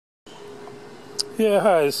Yeah,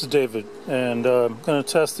 hi, this is David, and I'm going to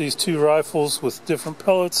test these two rifles with different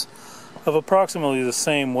pellets of approximately the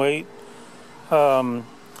same weight. On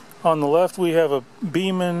the left we have a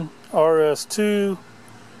Beeman RS2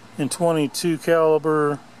 in 22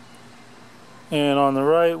 caliber, and on the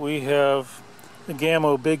right we have the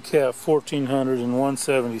GAMO BigCat 1400 in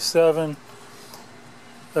 177,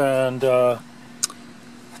 and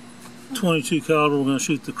 22 caliber. We're going to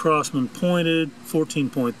shoot the Crosman Pointed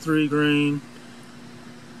 14.3 grain.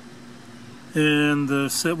 And the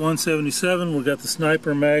set 177, we got the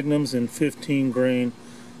Sniper Magnums in 15 grain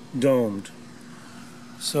domed.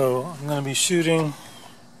 So I'm going to be shooting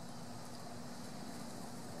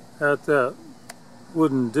at that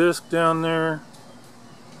wooden disc down there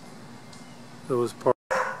that was part.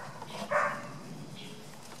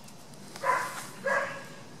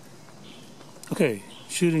 Okay,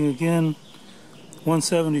 shooting again,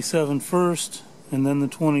 177 first, and then the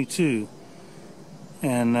 22.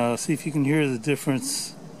 And see if you can hear the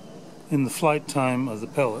difference in the flight time of the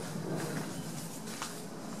pellet.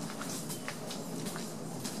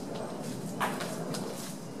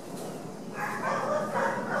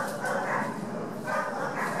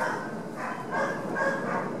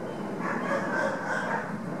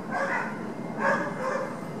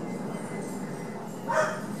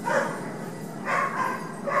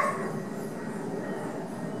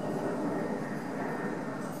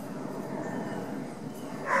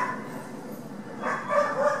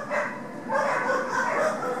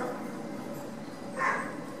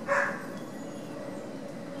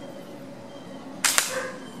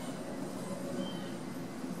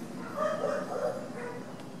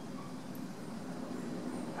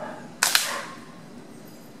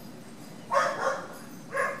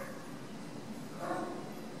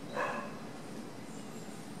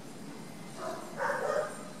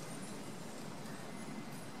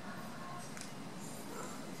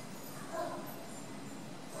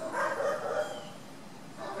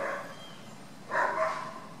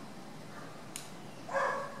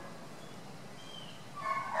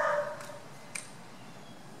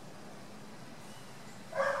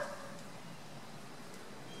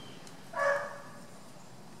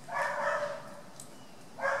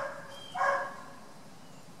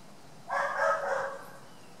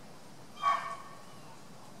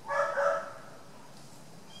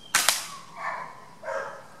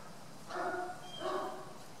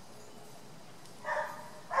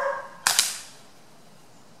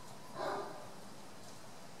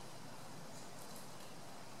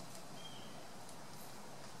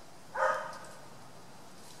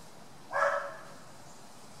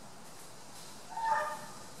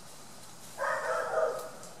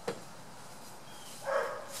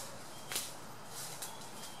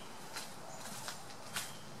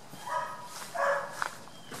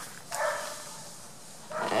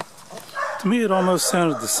 To me, it almost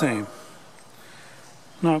sounded the same.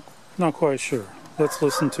 Not quite sure. Let's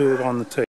listen to it on the tape.